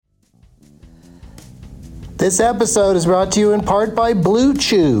This episode is brought to you in part by Blue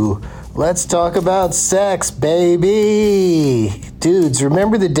Chew. Let's talk about sex, baby. Dudes,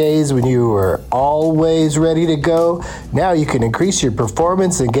 remember the days when you were always ready to go? Now you can increase your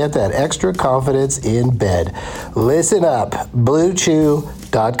performance and get that extra confidence in bed. Listen up,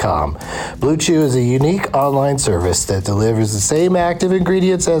 BlueChew.com. Blue Chew is a unique online service that delivers the same active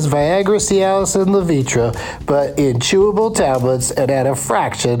ingredients as Viagra, Cialis, and Levitra, but in chewable tablets and at a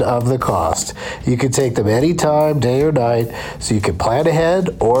fraction of the cost. You can take them anytime, day or night, so you can plan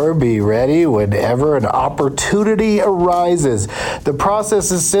ahead or be ready whenever an opportunity arises. The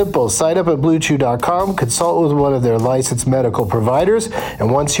process is simple. Sign up at BlueChew.com, consult with one of their licensed medical providers, and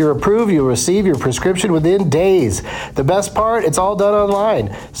once you're approved, you'll receive your prescription within days. The best part, it's all done online,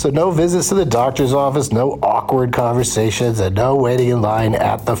 so no visits to the doctor's office, no awkward conversations, and no waiting in line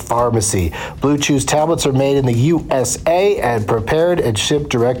at the pharmacy. Blue Chew's tablets are made in the USA and prepared and shipped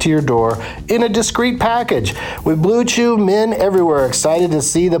direct to your door in a discreet package. With Blue Chew, men everywhere are excited to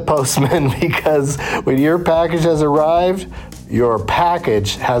see the postman because when your package has arrived, your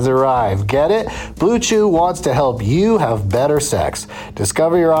package has arrived. Get it? Blue Chew wants to help you have better sex.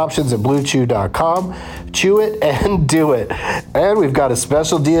 Discover your options at BlueChew.com. Chew it and do it. And we've got a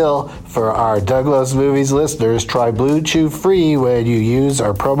special deal for our Doug Loves Movies listeners. Try Blue Chew free when you use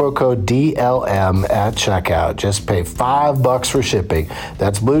our promo code DLM at checkout. Just pay $5 for shipping.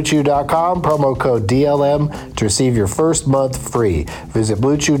 That's BlueChew.com, promo code DLM to receive your first month free. Visit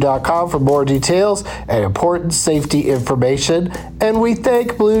BlueChew.com for more details and important safety information. And we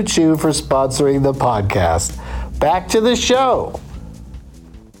thank Blue Chew for sponsoring the podcast. Back to the show.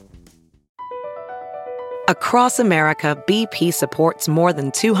 Across America, BP supports more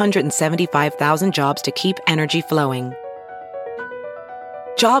than 275,000 jobs to keep energy flowing.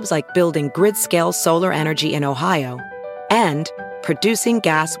 Jobs like building grid-scale solar energy in Ohio and producing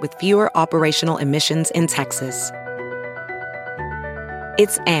gas with fewer operational emissions in Texas.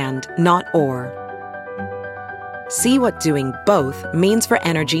 It's and, not or. See what doing both means for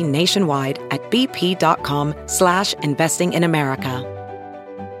energy nationwide at bp.com/investing in America.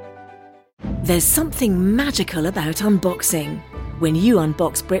 There's something magical about unboxing. When you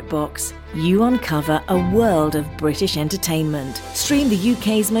unbox BritBox, you uncover a world of British entertainment. Stream the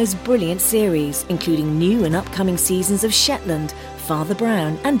UK's most brilliant series, including new and upcoming seasons of Shetland, Father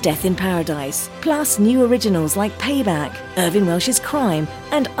Brown and Death in Paradise. Plus new originals like Payback, Irving Welsh's Crime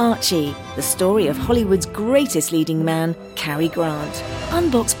and Archie, the story of Hollywood's greatest leading man, Cary Grant.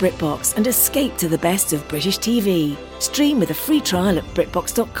 Unbox BritBox and escape to the best of British TV. Stream with a free trial at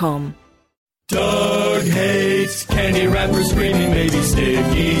BritBox.com. Doug hates candy wrappers, screaming baby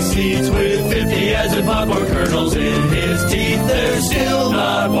sticky seeds with 50 acid popcorn kernels in his teeth. There's still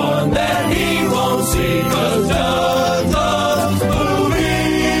not one that he won't see, 'cause Doug loves movies.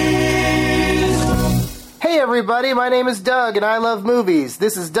 Hey everybody, my name is Doug and I love movies.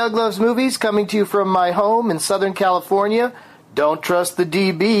 This is Doug Loves Movies coming to you from my home in Southern California. Don't trust the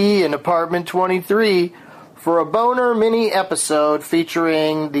DB in apartment 23. For a boner mini episode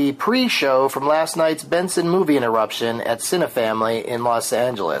featuring the pre-show from last night's Benson movie interruption at Cinefamily in Los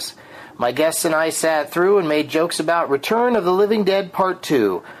Angeles. My guests and I sat through and made jokes about Return of the Living Dead Part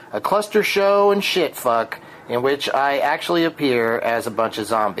 2, a cluster show and shitfuck in which I actually appear as a bunch of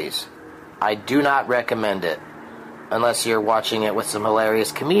zombies. I do not recommend it, unless you're watching it with some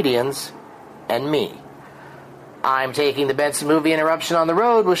hilarious comedians and me. I'm taking the Benson movie interruption on the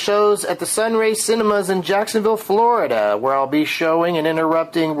road with shows at the Sunray Cinemas in Jacksonville, Florida, where I'll be showing and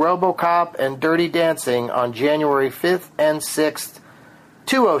interrupting RoboCop and Dirty Dancing on January 5th and 6th,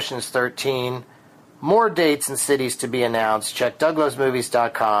 2 Oceans 13. More dates and cities to be announced. Check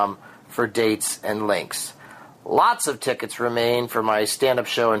DougLovesMovies.com for dates and links. Lots of tickets remain for my stand-up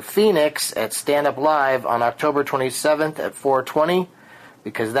show in Phoenix at Stand Up Live on October 27th at 4:20,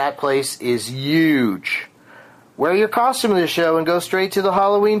 because that place is huge. Wear your costume to the show and go straight to the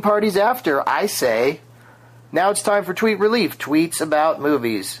Halloween parties after, I say. Now it's time for Tweet Relief, tweets about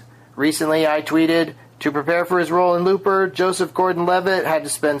movies. Recently I tweeted, to prepare for his role in Looper, Joseph Gordon-Levitt had to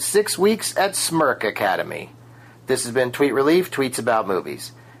spend 6 weeks at Smirk Academy. This has been Tweet Relief, tweets about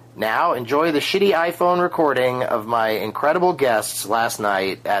movies. Now enjoy the shitty iPhone recording of my incredible guests last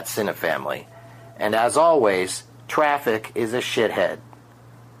night at Cinefamily. And as always, traffic is a shithead.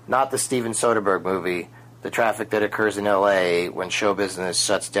 Not the Steven Soderbergh movie, the traffic that occurs in LA when show business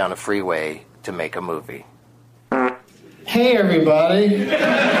shuts down a freeway to make a movie. Hey everybody.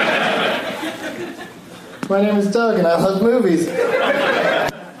 My name is Doug and I love movies.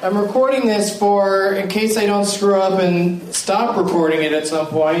 I'm recording this for, in case I don't screw up and stop recording it at some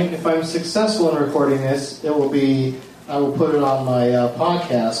point. If I'm successful in recording this, I will put it on my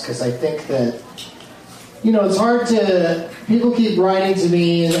podcast, because I think that it's hard to. People keep writing to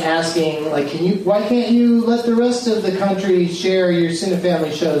me and asking, like, why can't you let the rest of the country share your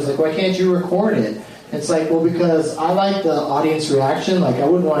Cinefamily shows? Like, why can't you record it? It's like, well, because I like the audience reaction. Like, I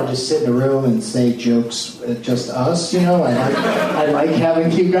wouldn't want to just sit in a room and say jokes just us, I like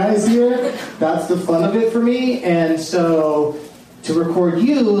having you guys here. That's the fun of it for me. And so, to record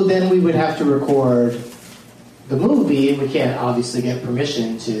you, then we would have to record the movie. We can't obviously get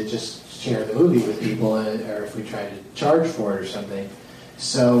permission to just share the movie with people, or if we try to charge for it or something.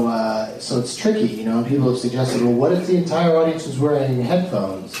 So it's tricky, People have suggested, well, what if the entire audience was wearing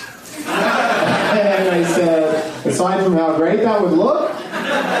headphones? And I said, aside from how great that would look,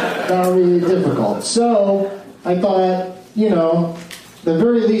 that would be difficult. So I thought, the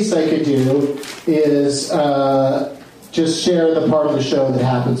very least I could do is just share the part of the show that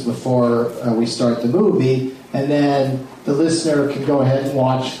happens before we start the movie, and then the listener can go ahead and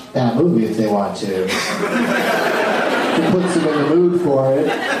watch that movie if they want to. It puts them in the mood for it.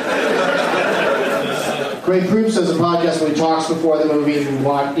 Greg Proops does a podcast where he talks before the movie, and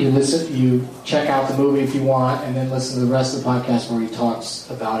you check out the movie if you want, and then listen to the rest of the podcast where he talks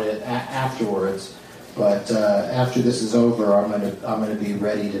about it afterwards. But after this is over, I'm gonna be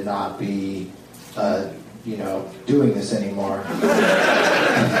ready to not be, doing this anymore.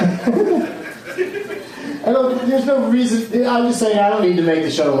 There's no reason. I'm just saying I don't need to make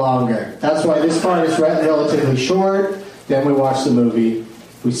the show longer. That's why this part is relatively short. Then we watch the movie.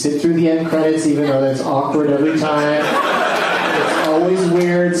 We sit through the end credits, even though that's awkward every time. It's always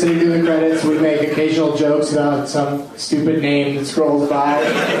weird sitting through the credits. We make occasional jokes about some stupid name that scrolls by.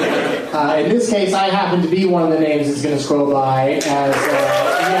 In this case, I happen to be one of the names that's going to scroll by.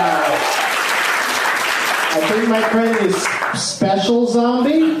 I think my credit is Special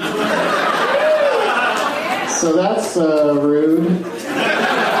Zombie. So that's rude.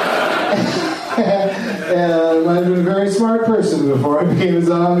 And I've been a very smart person before I became a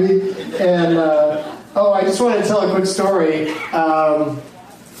zombie. And, I just wanted to tell a quick story.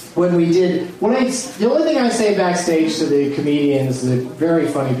 When we did, the only thing I say backstage to the comedians, the very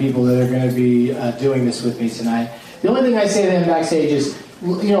funny people that are going to be doing this with me tonight, the only thing I say to them backstage is,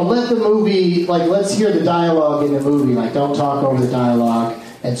 let the movie, let's hear the dialogue in the movie. Don't talk over the dialogue.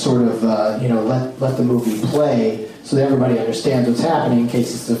 And sort of, let the movie play so that everybody understands what's happening in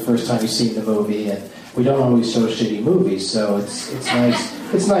case it's the first time you've seen the movie. And we don't always show shitty movies, so it's nice.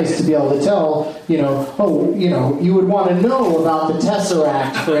 It's nice to be able to tell, you would want to know about the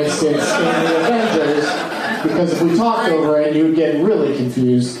Tesseract, for instance, in the Avengers, because if we talked over it, you would get really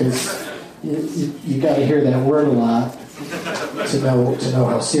confused because you got to hear that word a lot to know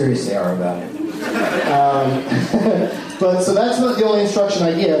how serious they are about it. But so that's not the only instruction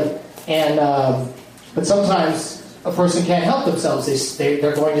I give, and but sometimes a person can't help themselves.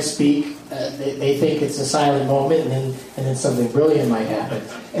 They're going to speak. They think it's a silent moment, and then something brilliant might happen.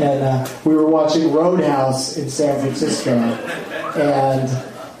 And we were watching Roadhouse in San Francisco, and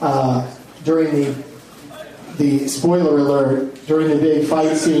during the spoiler alert, during the big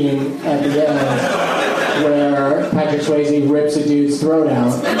fight scene at the end, where Patrick Swayze rips a dude's throat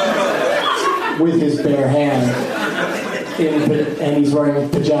out with his bare hand. And he's wearing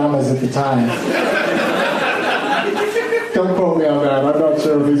pajamas at the time. Don't quote me on that. I'm not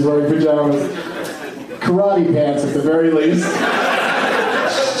sure if he's wearing pajamas. Karate pants at the very least.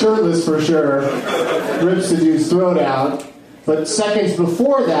 Shirtless for sure. Rips the dude's throat out. But seconds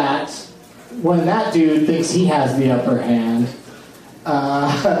before that, when that dude thinks he has the upper hand,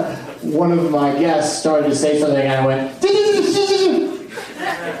 one of my guests started to say something and I went,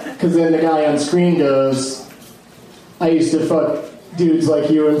 because then the guy on screen goes, I used to fuck dudes like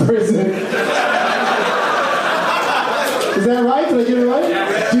you in prison. Is that right? Did I get it right?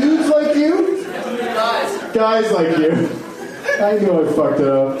 Yeah. Dudes like you? Guys like you. I knew I fucked it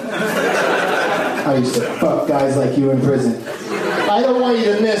up. I used to fuck guys like you in prison. I don't want you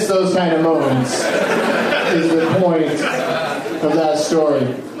to miss those kind of moments, is the point of that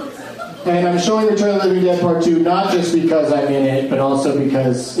story. And I'm showing Return of the Living Dead Part 2 not just because I'm in it, but also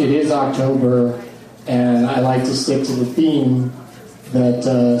because it is October. And I like to stick to the theme that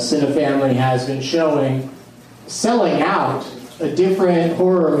Cinefamily has been showing, selling out a different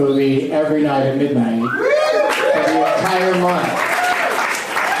horror movie every night at midnight for the entire month.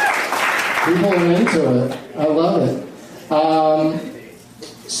 People are into it. I love it.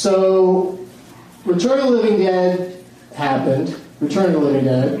 So, Return of the Living Dead happened. Return of the Living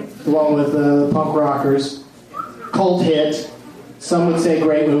Dead, the one with the punk rockers, cult hit. Some would say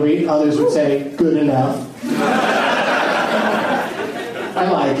great movie, others would say good enough. I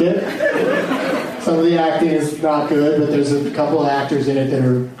like it. Some of the acting is not good, but there's a couple of actors in it that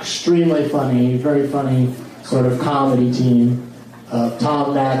are extremely funny, very funny sort of comedy team.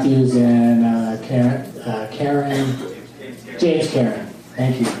 Tom Matthews and James Karen.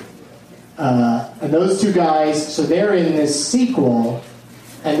 Thank you. And those two guys, so they're in this sequel,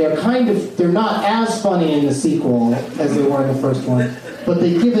 and they're not as funny in the sequel as they were in the first one, but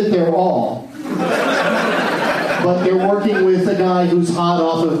they give it their all. But they're working with a guy who's hot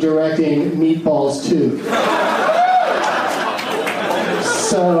off of directing Meatballs 2.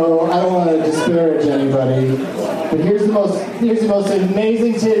 So I don't want to disparage anybody, but here's the most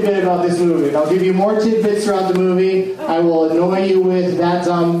amazing tidbit about this movie. And I'll give you more tidbits throughout the movie. I will annoy you with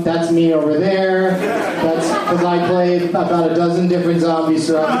that's me over there. That's because I played about a dozen different zombies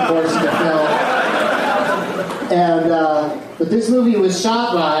throughout the course of the film. And but this movie was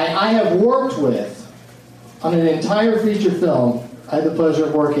shot by, I have worked with, on an entire feature film, I had the pleasure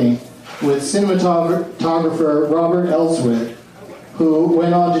of working with cinematographer Robert Elswit, who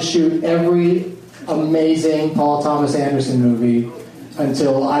went on to shoot every amazing Paul Thomas Anderson movie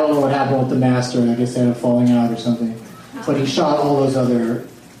until, I don't know what happened with The Master, I guess they had a falling out or something. But he shot all those other,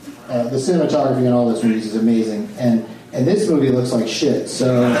 the cinematography in all those movies is amazing. And this movie looks like shit,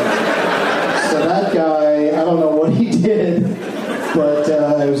 so that guy, I don't know what he did, but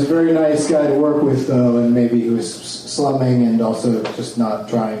he was a very nice guy to work with, though, and maybe he was slumming and also just not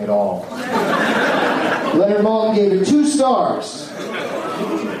trying at all. Leonard Maltin gave it 2 stars.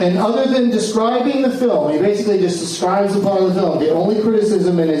 And other than describing the film, he basically just describes the part of the film. The only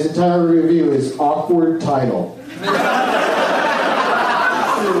criticism in his entire review is awkward title.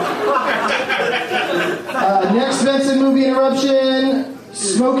 Next Benson movie interruption,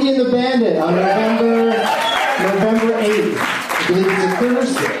 Smokey and the Bandit on November 8th. I believe it's a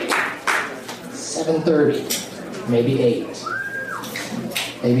Thursday. 7:30. Maybe 8.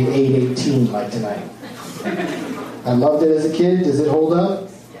 Maybe 8:18 like tonight. I loved it as a kid. Does it hold up?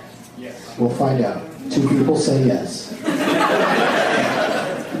 Yes. We'll find out. 2 people say yes.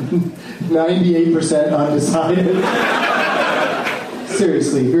 98% undecided.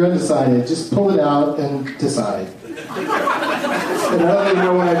 Seriously, if you're undecided, just pull it out and decide. And I don't even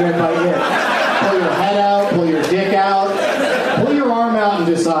know what I meant by it. Pull your head out, pull your dick out, pull your arm out and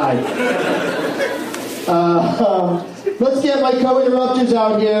decide. Let's get my co-interrupters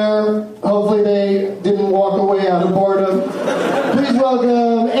out here. Hopefully they didn't walk away out of boredom. Please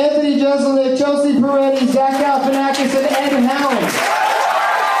welcome Anthony Jeselnik, Chelsea Peretti, Zach Galifianakis, and Ed Helms.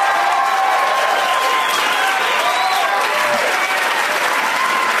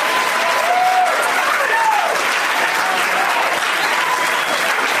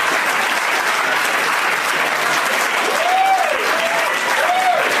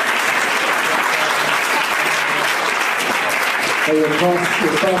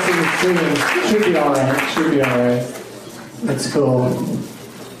 Your crossing the streams should be alright. That's cool.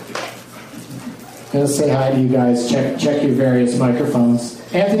 I'm gonna say hi to you guys. Check your various microphones.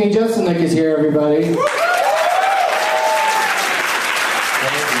 Anthony Jeselnik is here, everybody.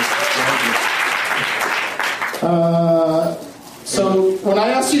 So when I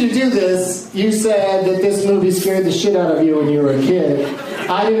asked you to do this, you said that this movie scared the shit out of you when you were a kid.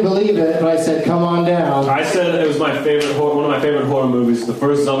 I didn't believe it, but I said, come on down. I said it was one of my favorite horror movies, the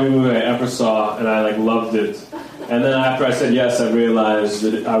first zombie movie I ever saw, and I loved it. And then after I said yes, I realized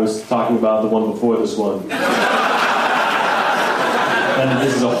that I was talking about the one before this one. And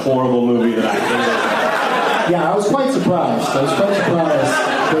this is a horrible movie that I hated. Yeah, I was quite surprised.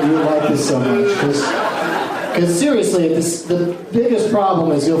 That you liked this so much. Because seriously, the biggest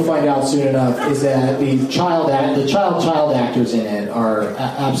problem, as you'll find out soon enough, is that the child actors in it are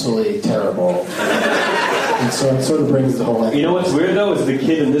absolutely terrible. And so it sort of brings the whole... You know what's weird, though, is the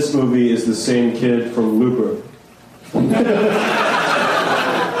kid in this movie is the same kid from Looper.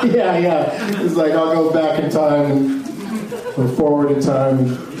 Yeah. It's like, I'll go back in time or forward in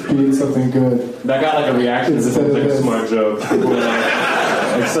time and be something good. That got a reaction as if it was a smart joke.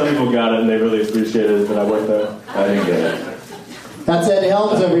 Some people got it and they really appreciated it, but I went there. I didn't get it. That's Ed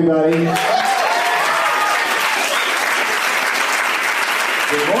Helms, everybody.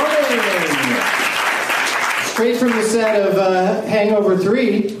 Good morning. Straight from the set of Hangover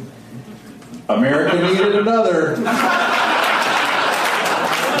 3. America needed another. Isn't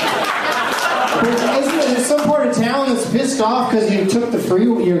there some part of town that's pissed off because you took the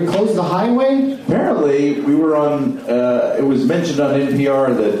freeway, you closed the highway? Apparently, we were on. It was mentioned on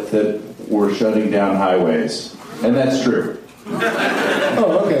NPR that we're shutting down highways, and that's true.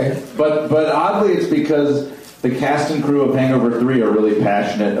 Oh, okay. But oddly, it's because the cast and crew of Hangover 3 are really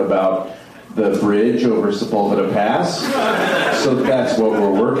passionate about the bridge over Sepulveda Pass, so that's what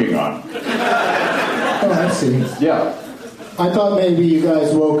we're working on. I see. Yeah. I thought maybe you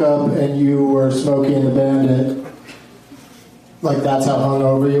guys woke up and you were Smokey and the Bandit. Like that's how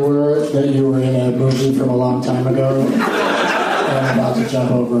hungover you were, that you were in a movie from a long time ago and about to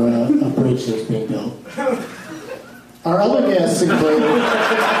jump over a bridge that's being built. Our other guests include...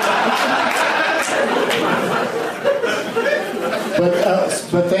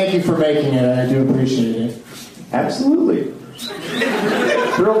 But thank you for making it. I do appreciate it. Absolutely.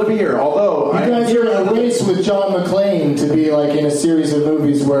 Thrilled to be here. Although you guys are in a race with John McClane to be like in a series of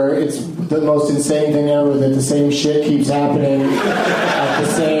movies where it's the most insane thing ever that the same shit keeps happening at the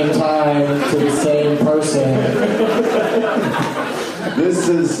same time to the same person. This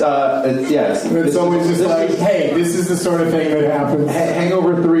is yes. It's always just like, hey, this is the sort of thing that happens.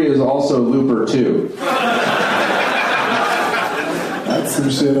 Hangover 3 is also Looper 2. That's some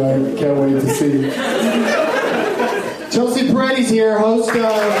shit I can't wait to see. Chelsea Peretti's here, host of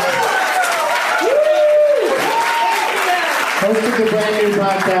the brand new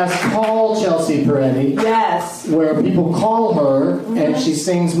podcast Call Chelsea Peretti. Yes. Where people call her and she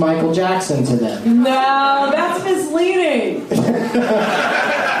sings Michael Jackson to them. No, that's misleading.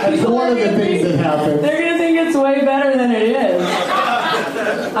 That's one of the things that happen. They're going to think it's way better than it is.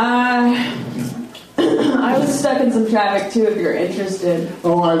 I was stuck in some traffic too, if you're interested.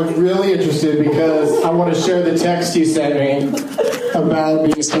 Oh, I'm really interested because I want to share the text you sent me about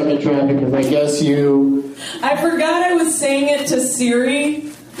being stuck in traffic, because I guess you... I forgot I was saying it to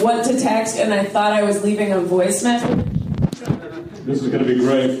Siri, what to text, and I thought I was leaving a voice message. This is going to be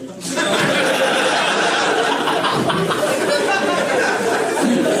great.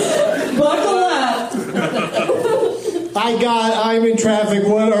 Buckle up. I'm in traffic.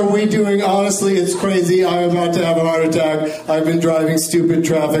 What are we doing? Honestly, it's crazy. I'm about to have a heart attack. I've been driving stupid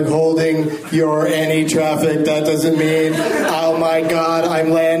traffic, holding your any traffic. That doesn't mean, oh my God, I'm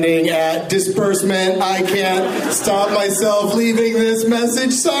landing at disbursement. I can't stop myself leaving this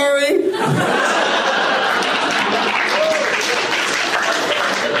message. Sorry.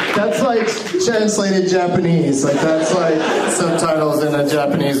 That's like translated Japanese. Like that's like subtitles in a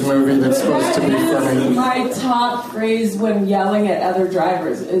Japanese movie that's supposed to be funny. My top phrase when yelling at other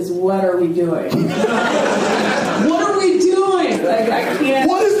drivers is, what are we doing? What are we doing? Like, I can't...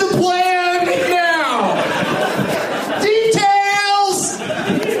 What is the plan now? Details!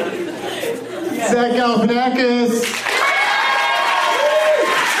 Zach Galifianakis.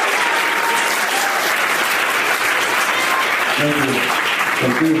 Thank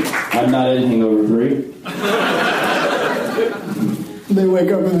you. I'm not in Hangover 3. They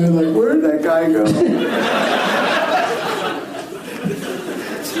wake up and they're like, where did that guy go?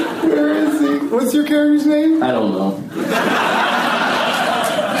 Where is he? What's your character's name? I don't know.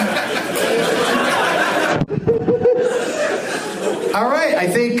 All right, I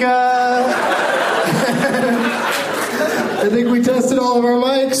think we tested all of our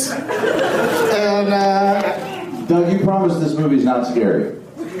mics. And Doug, you promised this movie's not scary.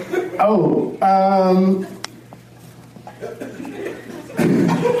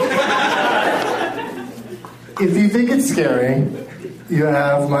 If you think it's scary, you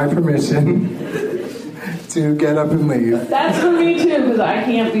have my permission to get up and leave. That's for me too, because I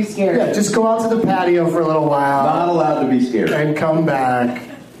can't be scared. Yeah, just go out to the patio for a little while. Not allowed to be scared. And come back.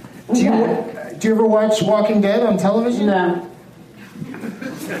 Do you ever watch Walking Dead on television? No.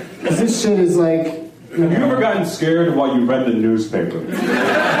 Because this shit is like... Have you ever gotten scared while you read the newspaper?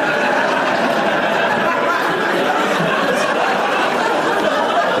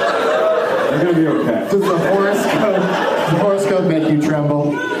 You're gonna be okay. Does the horoscope make you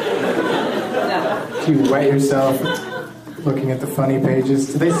tremble? No. Do you wet yourself looking at the funny pages?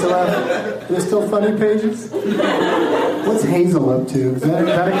 Do they still have... Are there still funny pages? What's Hazel up to? Is that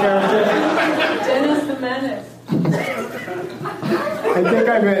a character? Dennis the Menace. I think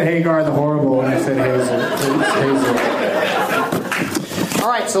I meant Hagar the Horrible when I said Hazel. All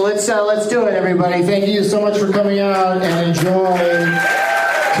right, so let's do it, everybody. Thank you so much for coming out and enjoying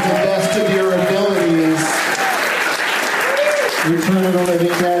to the best of your abilities. Return of the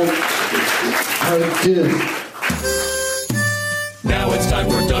Living Dead, Part 2. Now it's time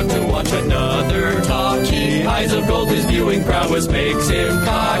for Doug to watch another talkie. Eyes of gold, his viewing prowess makes him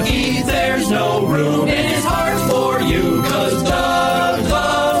cocky. There's no room in